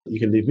 You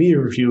can leave me a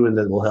review, and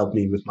that will help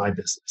me with my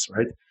business,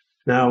 right?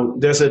 Now,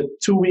 there's a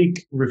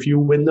 2-week review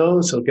window,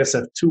 so guests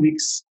have 2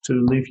 weeks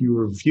to leave you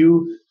a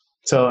review.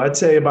 So I'd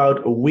say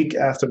about a week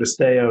after the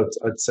stay,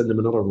 I'd send them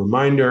another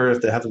reminder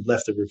if they haven't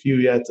left a review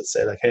yet. I'd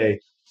say like,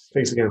 hey,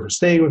 thanks again for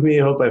staying with me.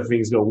 I hope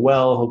everything's going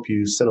well. Hope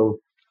you settle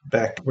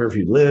back wherever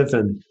you live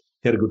and you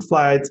had a good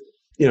flight.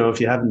 If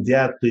you haven't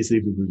yet, please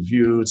leave a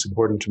review. It's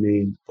important to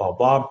me, blah,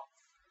 blah.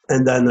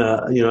 And then,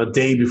 a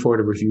day before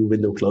the review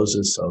window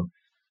closes, so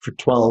for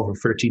 12 or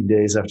 13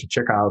 days after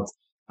checkout,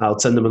 I'll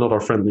send them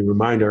another friendly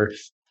reminder.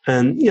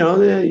 And,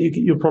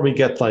 you'll probably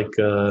get like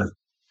 70,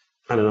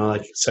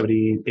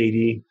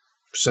 80%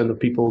 of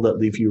people that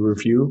leave you a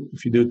review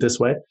if you do it this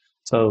way.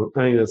 So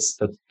I think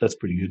that's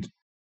pretty good.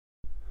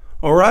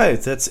 All right,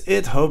 that's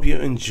it. Hope you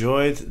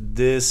enjoyed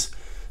this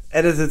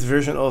edited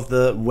version of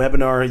the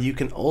webinar. You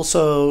can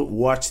also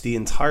watch the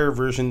entire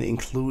version,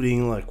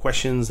 including like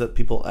questions that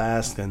people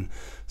asked and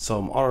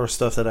some other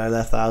stuff that I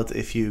left out.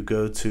 If you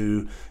go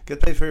to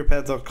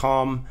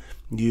getpaidforyourpad.com,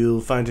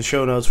 you'll find the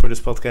show notes for this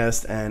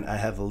podcast, and I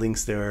have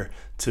links there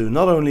to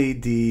not only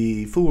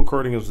the full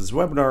recording of this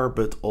webinar,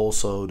 but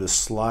also the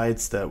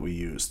slides that we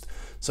used.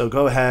 So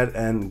go ahead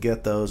and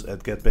get those at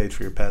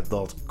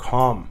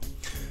getpaidforyourpad.com.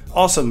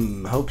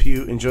 Awesome. Hope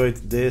you enjoyed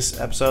this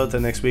episode,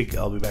 and next week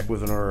I'll be back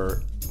with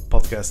another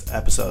podcast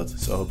episode.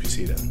 So I hope you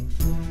see you then.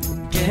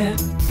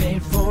 Get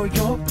paid for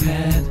your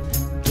pet.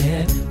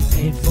 Get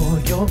paid for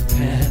your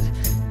pet.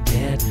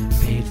 Get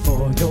paid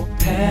for your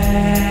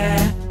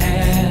pet.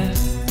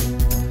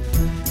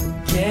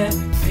 Get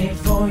paid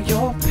for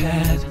your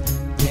pet.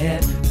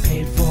 Get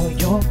paid for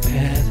your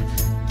pet.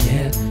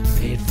 Get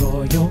paid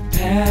for your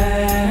pet.